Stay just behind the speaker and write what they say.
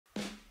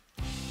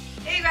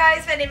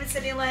guys, my name is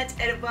Cindy Lent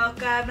and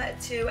welcome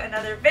to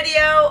another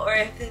video, or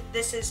if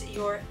this is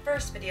your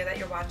first video that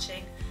you're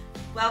watching,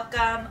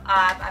 welcome.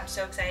 I'm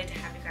so excited to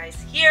have you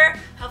guys here.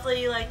 Hopefully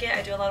you like it.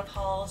 I do a lot of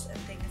hauls and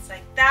things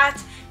like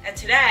that, and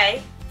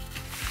today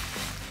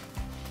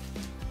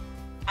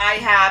I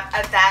have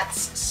a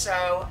That's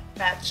So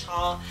Fetch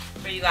haul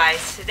for you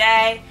guys.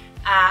 Today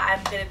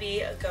I'm going to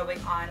be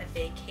going on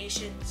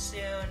vacation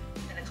soon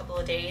in a couple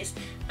of days.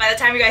 By the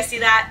time you guys see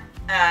that,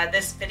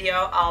 this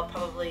video, I'll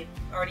probably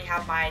already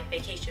have my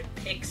vacation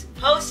pics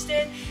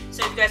posted.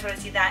 So if you guys want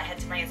to see that, head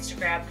to my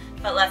Instagram.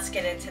 But let's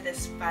get into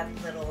this fun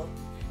little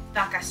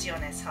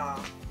vacaciones haul.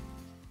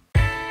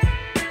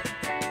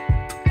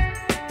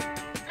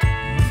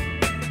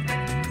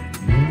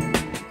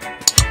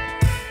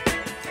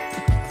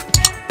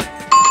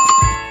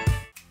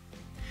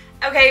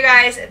 Okay, you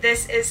guys,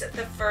 this is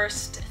the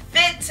first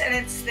fit, and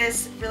it's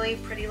this really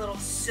pretty little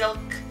silk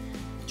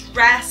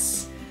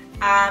dress.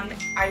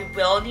 I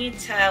will need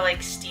to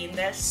steam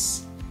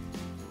this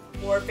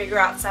or figure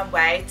out some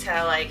way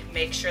to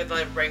make sure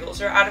the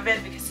wrinkles are out of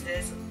it because it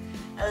is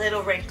a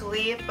little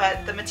wrinkly,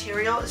 but the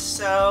material is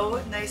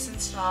so nice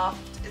and soft.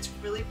 It's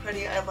really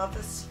pretty. I love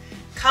this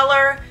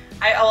color.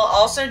 I will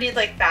also need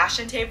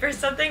fashion tape or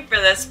something for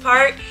this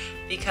part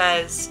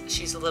because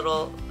she's a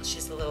little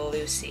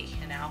loosey,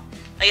 you know.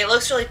 It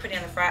looks really pretty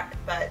on the front,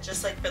 but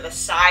just for the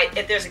side,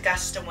 if there's a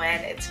gust of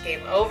wind, it's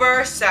game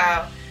over. So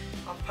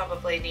I'll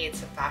probably need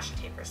some fashion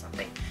tape or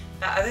something.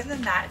 But other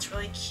than that, it's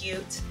really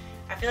cute.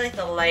 I feel like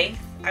the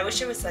length, I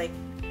wish it was like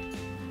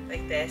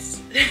this,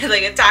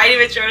 a tiny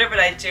bit shorter, but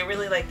I do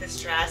really like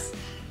this dress.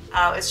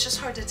 It's just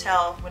hard to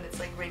tell when it's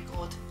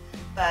wrinkled.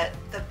 But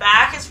the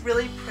back is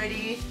really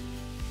pretty.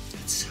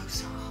 It's so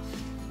soft.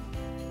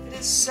 It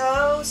is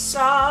so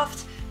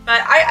soft.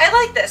 But I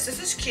like this. This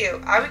is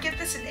cute. I would give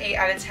this an 8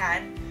 out of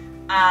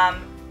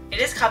 10. It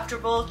is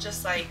comfortable,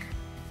 just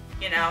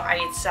you know, I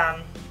need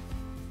some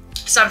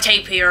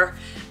tape here.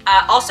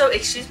 Also,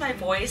 excuse my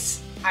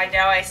voice. I know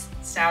I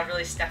sound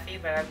really stuffy,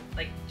 but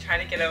I'm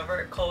trying to get over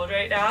a cold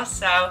right now,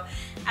 so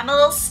I'm a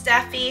little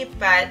stuffy,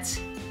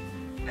 but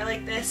I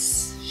like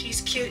this.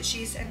 She's cute.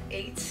 She's an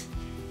 8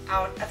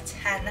 out of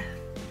 10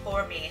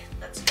 for me.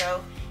 Let's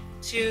go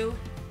to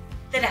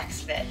the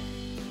next fit.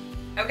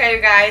 Okay,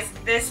 you guys,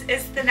 this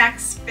is the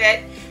next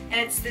fit, and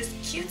it's this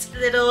cute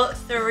little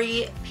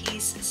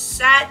 3-piece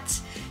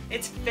set.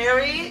 It's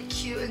very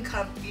cute and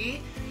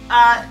comfy.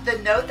 The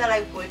note that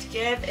I would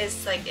give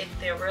is if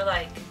there were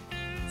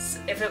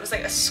if it was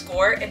a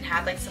skirt and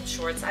had some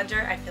shorts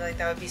under, I feel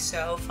that would be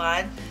so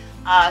fun.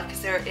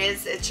 Because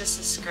it's just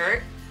a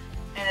skirt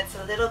and it's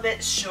a little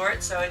bit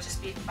short, so it'd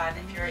just be fun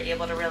if you were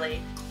able to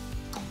really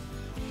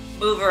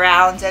move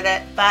around in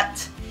it.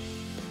 But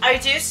I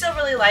do still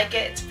really like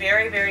it. It's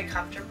very, very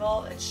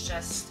comfortable. It's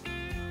just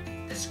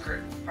the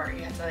skirt part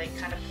you have to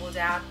kind of pull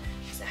down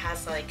because it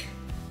has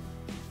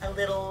a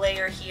little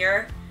layer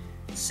here.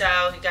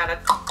 So you gotta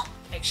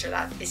make sure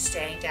that is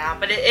staying down.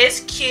 But it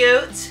is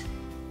cute.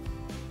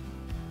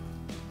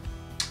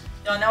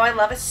 Y'all know I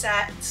love a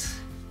set.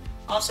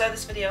 Also,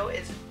 this video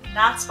is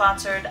not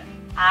sponsored.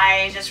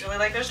 I just really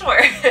like their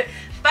store.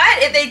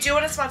 But if they do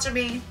want to sponsor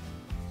me,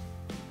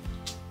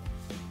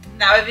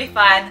 that would be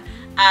fun.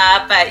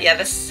 But yeah,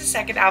 this is the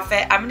second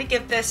outfit. I'm gonna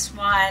give this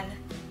one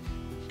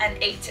an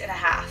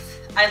 8.5.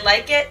 I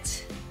like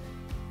it,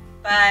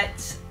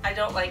 but I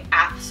don't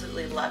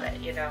absolutely love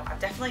it, you know. I'm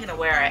definitely gonna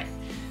wear it,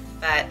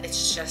 but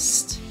it's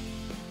just,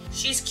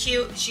 she's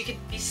cute. She could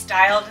be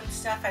styled and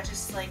stuff. I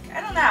just I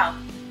don't know.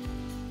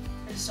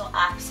 I just don't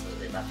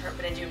absolutely love her,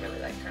 but I do really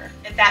like her,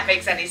 if that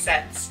makes any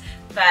sense.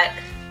 But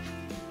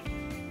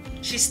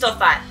she's still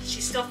fun.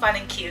 She's still fun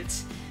and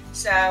cute.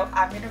 So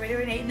I'm gonna rate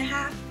her an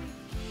 8.5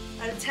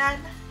 out of 10.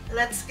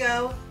 Let's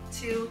go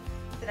to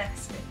the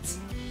next fit.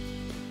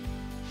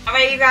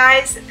 Alright, you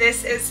guys,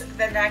 this is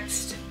the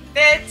next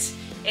fit.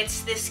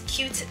 It's this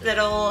cute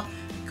little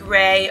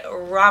gray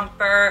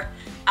romper.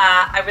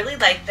 I really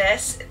like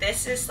this.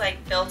 This is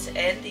built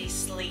in, these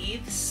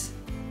sleeves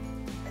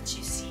that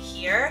you see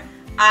here.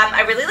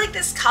 I really like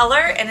this color,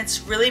 and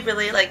it's really,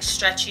 really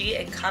stretchy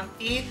and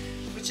comfy,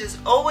 which is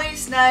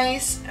always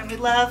nice. And we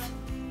love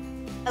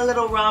a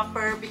little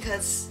romper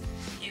because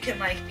you can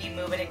be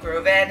moving and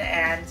grooving,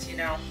 and you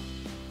know,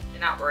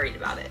 you're not worried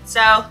about it.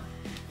 So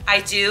I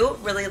do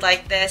really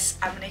like this.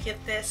 I'm gonna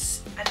give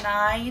this a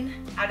 9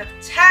 out of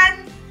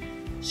 10.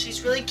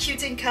 She's really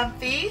cute and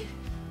comfy.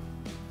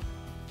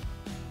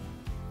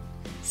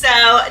 So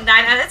 9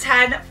 out of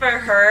 10 for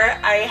her.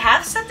 I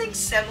have something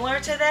similar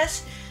to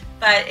this,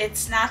 but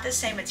it's not the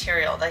same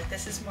material.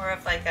 This is more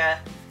of a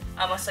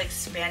almost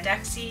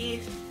spandexy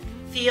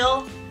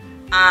feel.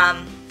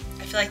 I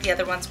feel the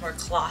other one's more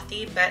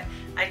clothy, but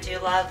I do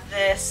love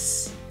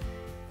this.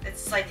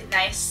 It's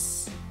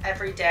nice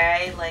every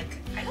day.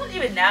 I don't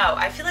even know.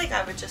 I feel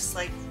I would just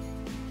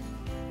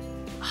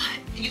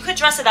you could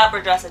dress it up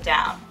or dress it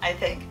down. I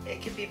think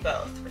it could be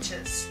both, which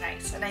is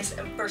nice. A nice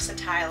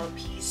versatile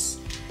piece.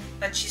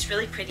 But she's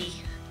really pretty.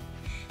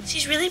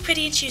 She's really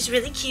pretty and she's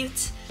really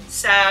cute.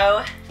 So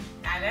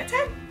 9 out of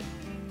 10.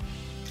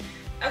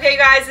 Okay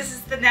guys, this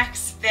is the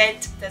next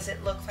fit. Does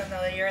it look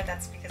familiar?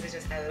 That's because I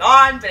just had it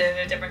on, but in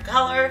a different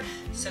color.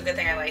 So good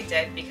thing I liked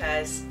it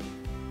because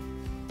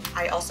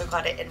I also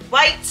got it in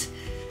white.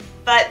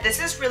 But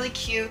this is really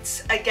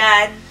cute.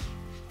 Again,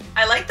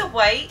 I like the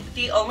white.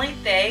 The only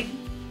thing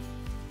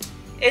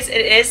is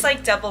it is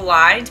like double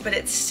lined, but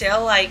it's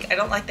still like, I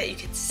don't like that you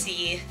can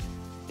see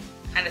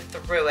kind of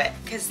through it.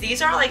 Because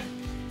these are like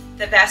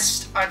the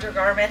best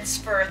undergarments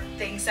for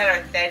things that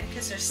are thin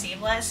because they're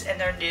seamless and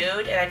they're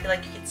nude, and I feel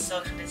like you can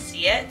still kind of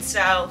see it.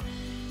 So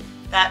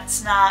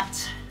that's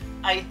not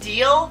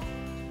ideal,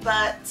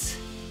 but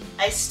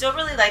I still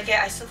really like it.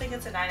 I still think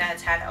it's a 9 out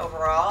of 10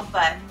 overall,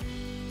 but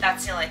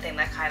that's the only thing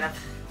that kind of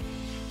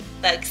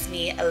bugs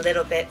me a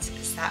little bit,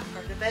 is that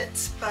part of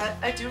it. But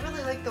I do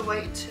really like the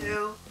white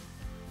too.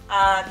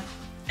 And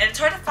it's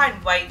hard to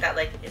find white that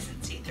like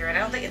isn't see-through, and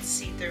I don't think it's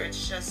see-through,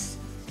 it's just,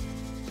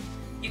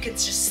 you can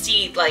just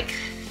see like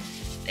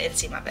the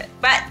inseam of it.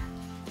 But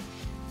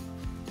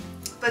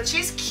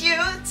she's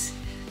cute.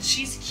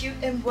 She's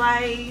cute in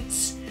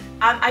white.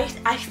 I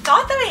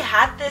thought that I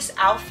had this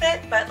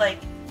outfit, but like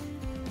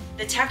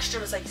the texture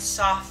was like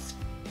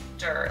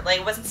softer. Like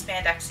it wasn't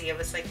spandexy, it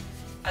was like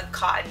a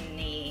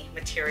cottony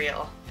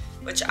material,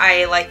 which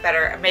I like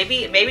better.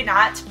 Maybe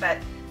not, but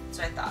that's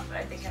what I thought. But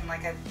I think in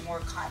like a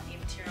more cottony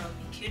material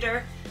would be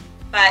cuter.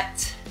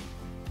 But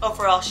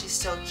overall, she's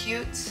still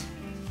cute.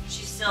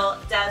 She still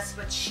does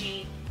what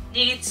she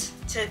needs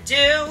to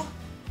do.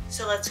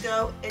 So let's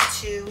go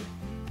into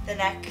the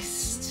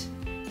next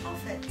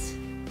outfit.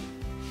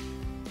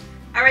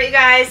 All right, you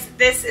guys,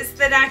 this is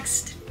the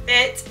next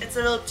fit. It's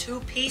a little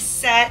two-piece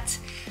set.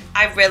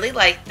 I really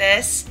like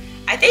this.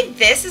 I think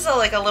this is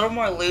like a little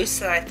more loose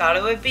than I thought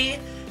it would be,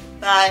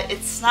 but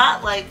it's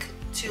not like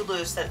too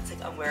loose that it's like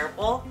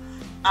unwearable.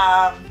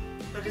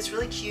 But it's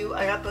really cute.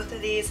 I got both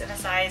of these in a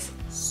size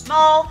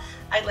small.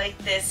 I like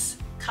this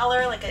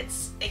color, like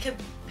it could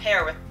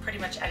pair with pretty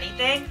much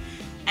anything,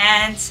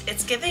 and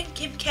it's giving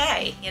Kim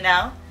K, you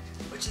know,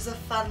 which is a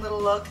fun little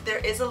look. There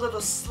is a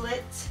little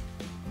slit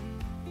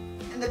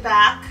in the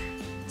back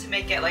to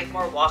make it like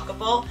more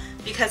walkable,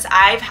 because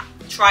I've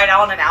tried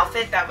on an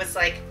outfit that was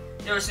like,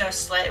 there was no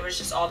slit, it was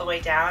just all the way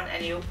down,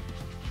 and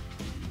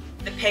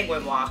the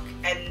penguin walk,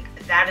 and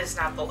that is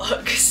not the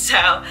look.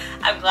 So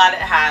I'm glad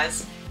it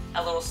has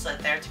a little slit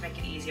there to make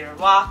it easier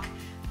to walk.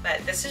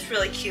 But this is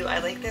really cute. I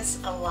like this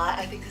a lot.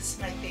 I think this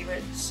is my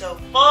favorite so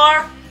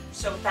far.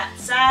 So with that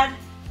said,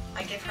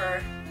 I give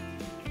her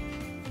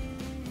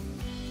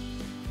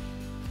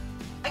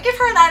a 9.5. I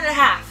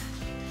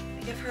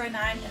give her a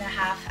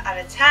 9.5 out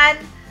of 10.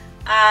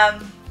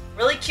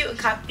 Really cute and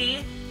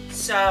comfy.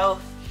 So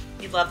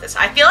we love this.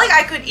 I feel like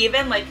I could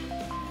even, like,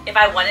 if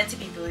I wanted to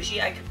be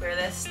bougie, I could wear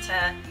this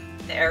to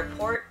the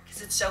airport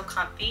because it's so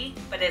comfy,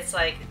 but it's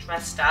like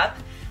dressed up.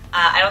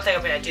 I don't think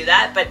I'm gonna do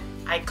that, but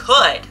I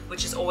could,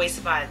 which is always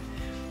fun.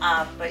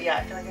 But yeah,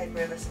 I feel like I'd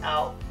wear this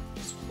out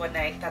just one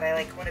night that I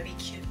like want to be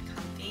cute and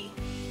comfy.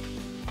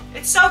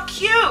 It's so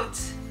cute.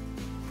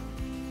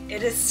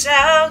 It is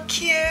so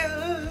cute.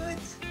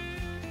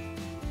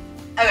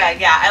 Okay,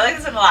 yeah, I like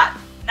this one a lot.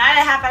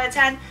 9.5 out of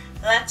 10.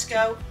 Let's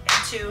go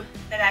into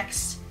the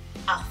next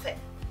outfit.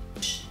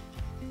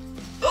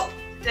 Oh,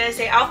 did I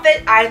say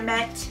outfit? I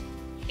meant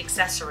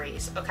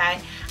accessories,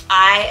 okay?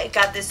 I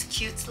got this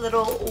cute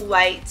little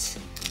white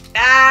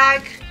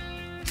bag.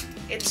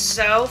 It's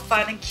so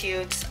fun and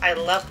cute. I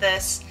love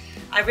this.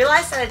 I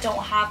realized that I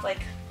don't have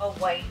like a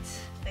white,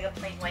 like a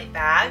plain white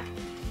bag.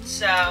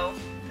 So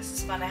this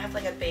is fun. I have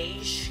like a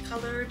beige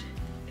colored,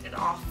 like an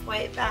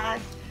off-white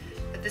bag.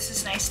 But this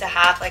is nice to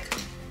have like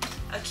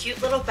a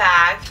cute little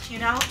bag, you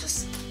know,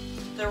 just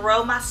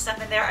throw my stuff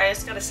in there. I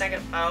just got a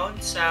second phone,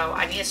 so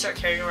I need to start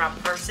carrying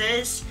around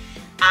purses.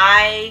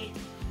 I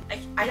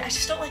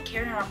just don't like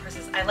carrying around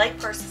purses. I like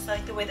purses, I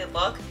like the way they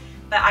look,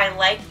 but I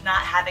like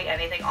not having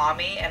anything on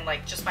me and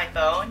like just my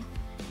phone.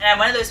 And I'm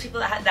one of those people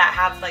that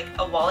have like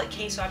a wallet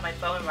case on my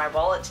phone and my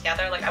wallet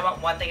together. Like I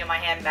want one thing in my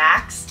hand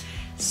max.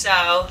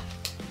 So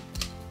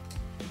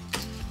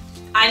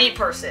I need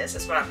purses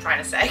is what I'm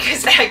trying to say,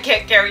 because I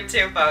can't carry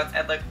two phones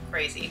and look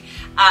crazy.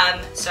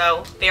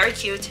 So very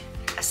cute,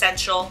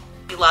 essential,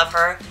 we love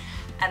her.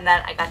 And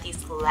then I got these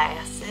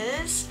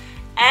glasses.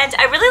 And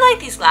I really like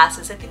these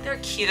glasses. I think they're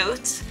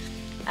cute.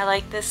 I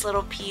like this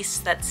little piece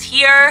that's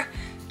here.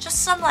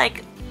 Just some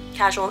like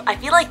casual. I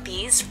feel like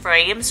these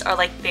frames are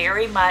like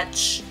very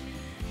much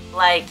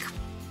like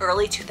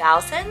early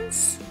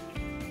 2000s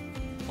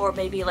or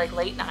maybe like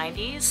late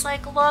 90s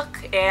like look.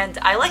 And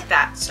I like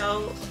that.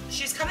 So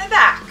she's coming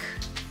back.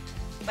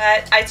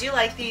 But I do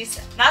like these.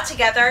 Not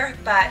together,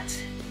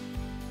 but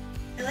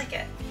I like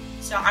it.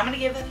 So I'm going to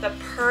give it the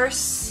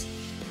purse.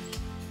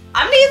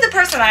 I'm gonna give the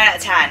purse a 9 out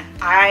of 10.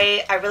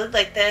 I really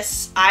like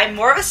this. I'm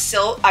more of a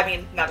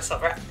not a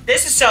silver.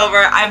 This is silver.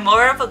 I'm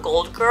more of a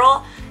gold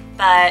girl,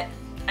 but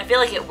I feel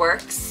like it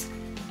works.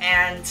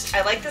 And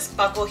I like this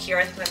buckle here.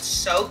 I think that's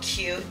so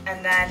cute.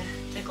 And then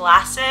the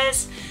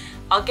glasses,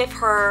 I'll give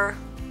her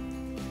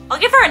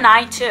a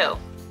 9 too.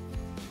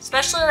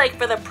 Especially like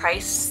for the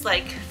price,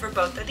 like for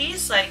both of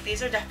these. Like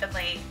these are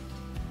definitely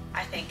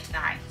I think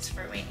 9s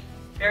for me.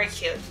 Very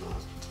cute.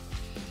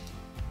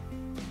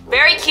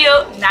 Very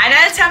cute. 9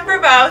 out of 10 for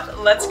both.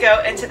 Let's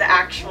go into the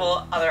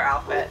actual other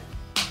outfit.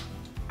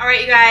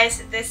 Alright, you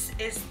guys, this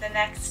is the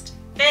next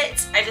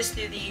fit. I just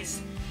threw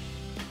these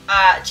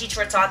jean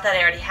shorts on that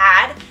I already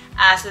had.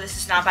 So this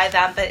is not by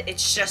them, but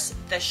it's just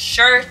the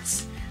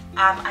shirts.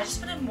 I just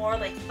wanted more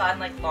like fun,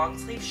 like long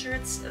sleeve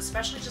shirts,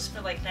 especially just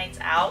for like nights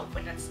out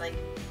when it's like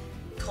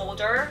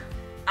colder.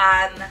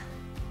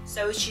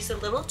 So she's a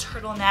little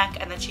turtleneck,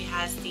 and then she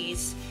has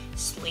these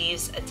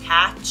sleeves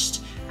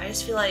attached. I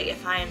just feel like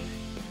if I'm,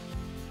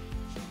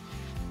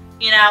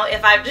 you know,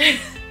 if I'm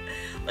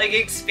like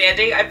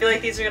expanding, I feel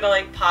like these are gonna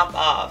like pop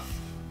off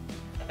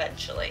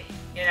eventually,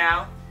 you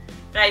know?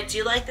 But I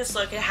do like this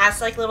look. It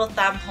has like little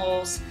thumb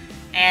holes,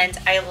 and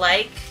I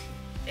like,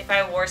 if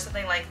I wore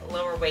something like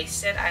lower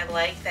waisted, I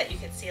like that you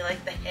can see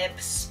like the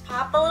hips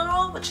pop a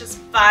little, which is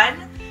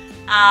fun.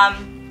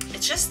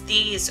 It's just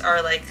these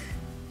are like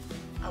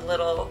a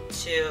little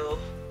too,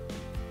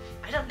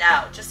 I don't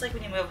know, just like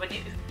when you move, when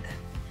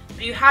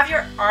you have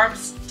your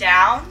arms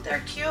down,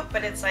 they're cute,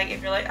 but it's like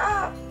if you're like,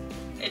 oh,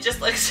 it just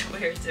looks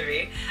weird to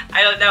me.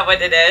 I don't know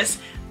what it is,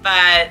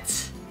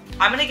 but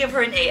I'm gonna give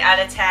her an 8 out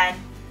of 10.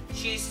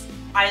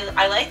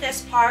 I like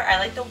this part. I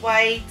like the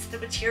white. The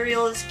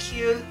material is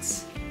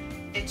cute.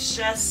 It's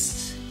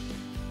just,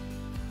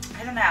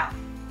 I don't know,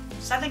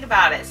 something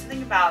about it.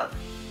 Something about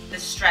the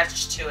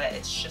stretch to it.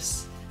 It's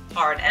just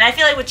hard. And I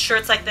feel like with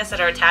shirts like this that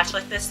are attached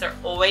like this, they're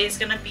always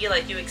gonna be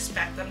like, you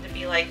expect them to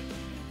be like,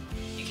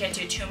 you can't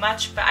do too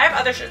much. But I have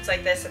other shirts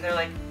like this and they're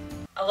like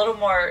a little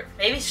more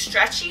maybe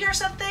stretchy or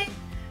something.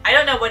 I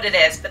don't know what it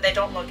is, but they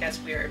don't look as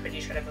weird when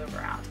you try to move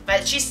around.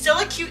 But she's still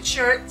a cute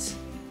shirt.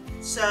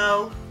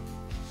 So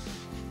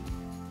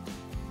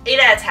 8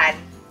 out of 10.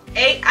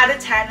 8 out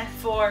of 10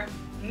 for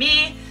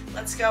me.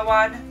 Let's go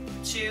on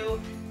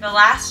to the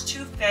last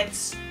two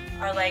fits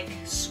are like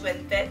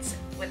swim fits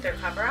with their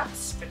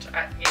cover-ups, which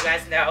you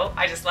guys know,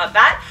 I just love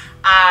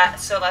that.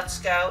 So let's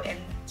go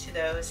into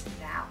those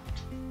now.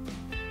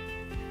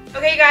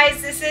 Okay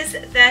guys, this is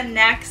the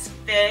next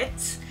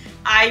fit.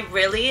 I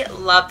really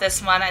love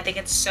this one. I think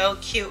it's so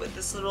cute with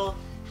this little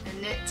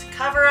knit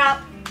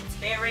cover-up. It's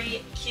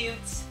very cute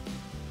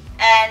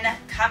and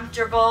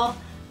comfortable.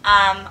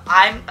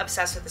 I'm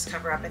obsessed with this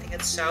cover up. I think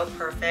it's so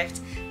perfect.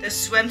 The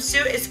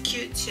swimsuit is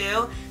cute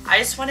too. I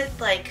just wanted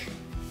like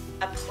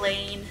a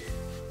plain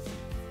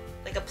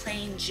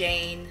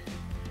Jane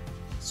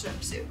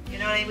swimsuit. You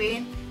know what I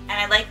mean? And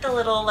I like the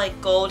little like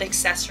gold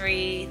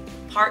accessory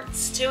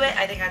parts to it.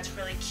 I think that's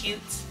really cute.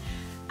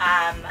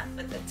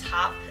 But the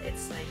top,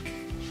 it's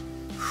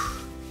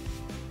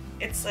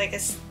like a,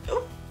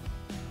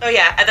 oh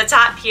yeah, at the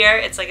top here,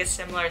 it's like a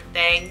similar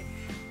thing.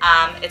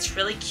 It's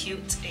really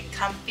cute and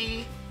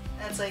comfy.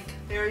 And it's like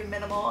very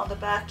minimal on the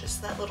back,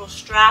 just that little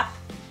strap.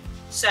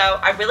 So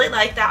I really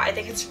like that. I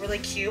think it's really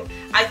cute.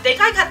 I think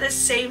I got this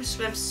same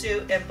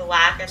swimsuit in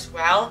black as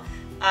well.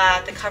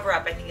 The cover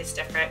up I think is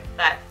different,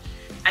 but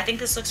I think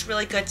this looks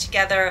really good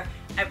together.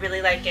 I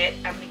really like it.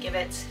 I'm gonna give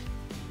it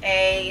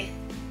a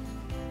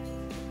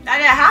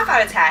 9.5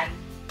 out of 10.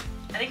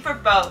 I think for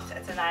both,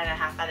 it's a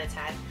 9.5 out of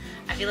 10.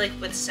 I feel like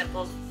with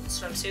simple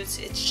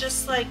swimsuits, it's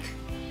just like,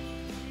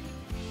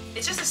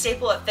 it's just a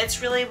staple. It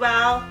fits really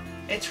well.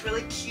 It's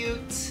really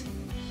cute.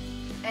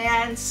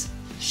 And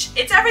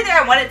it's everything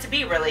I want it to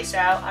be, really. So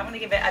I'm gonna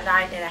give it a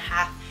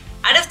 9.5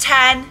 out of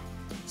 10.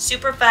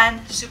 Super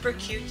fun, super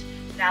cute.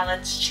 Now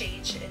let's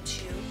change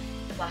into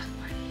the black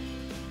one.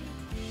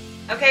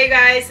 Okay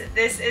guys,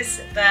 this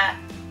is the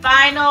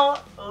final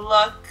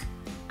look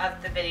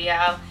of the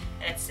video.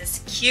 And it's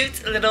this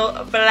cute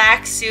little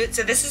black suit.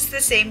 So this is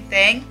the same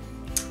thing.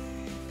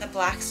 The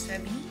black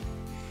swimmy.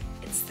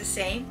 It's the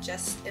same,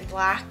 just in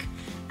black.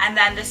 And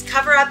then this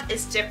cover up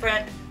is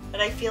different,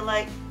 but I feel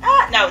like,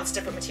 no, it's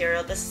different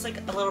material. This is like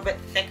a little bit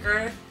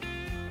thicker,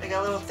 like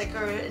a little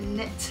thicker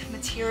knit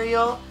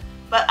material.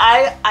 But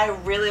I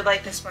really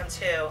like this one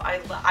too.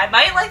 I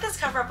might like this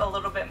cover up a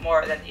little bit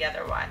more than the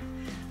other one.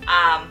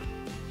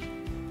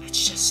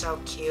 It's just so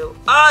cute.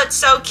 Oh, it's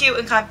so cute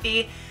and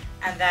comfy.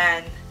 And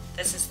then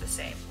this is the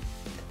same,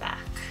 the back.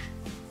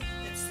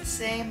 It's the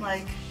same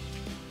like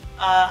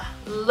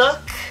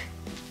look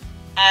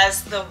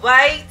as the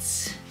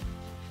white,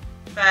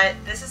 but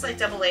this is like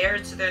double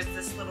layered. So there's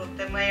this little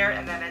thin layer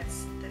and then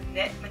it's the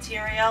knit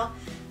material.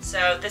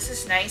 So this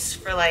is nice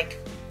for like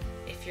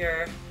if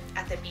you're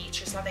at the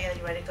beach or something and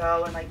you want to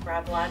go and like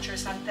grab lunch or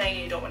something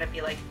and you don't want to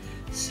be like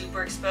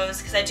super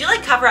exposed. Because I do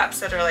like cover ups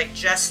that are like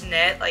just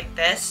knit like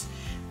this,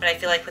 but I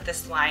feel like with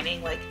this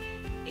lining, like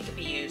it could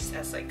be used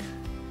as like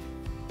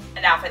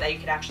an outfit that you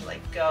could actually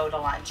like go to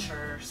lunch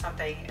or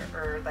something,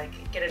 or like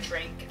get a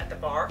drink at the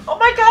bar. Oh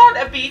my god,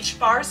 a beach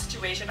bar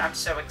situation. I'm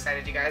so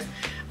excited, you guys.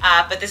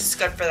 But this is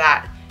good for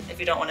that if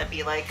you don't want to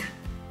be like,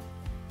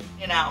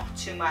 you know,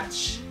 too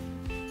much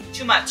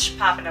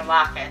popping and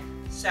locking.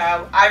 So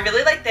I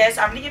really like this.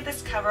 I'm gonna give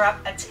this cover up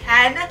a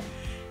 10.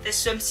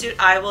 This swimsuit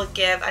I will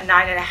give a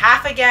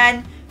 9.5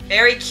 again.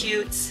 Very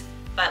cute,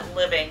 but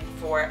living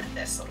for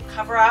this little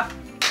cover up.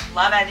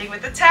 Love ending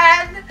with a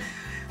 10.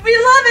 We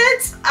love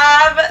it.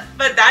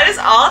 But that is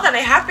all that I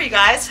have for you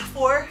guys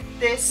for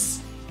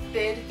this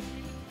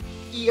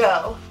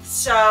video.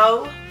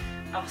 So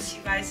I will see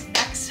you guys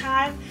next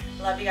time.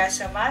 Love you guys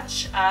so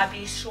much.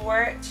 Be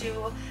sure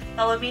to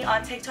follow me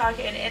on TikTok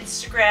and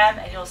Instagram,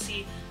 and you'll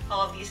see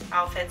all of these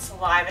outfits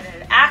live and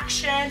in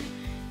action.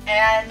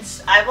 And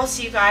I will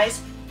see you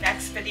guys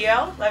next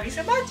video. Love you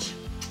so much.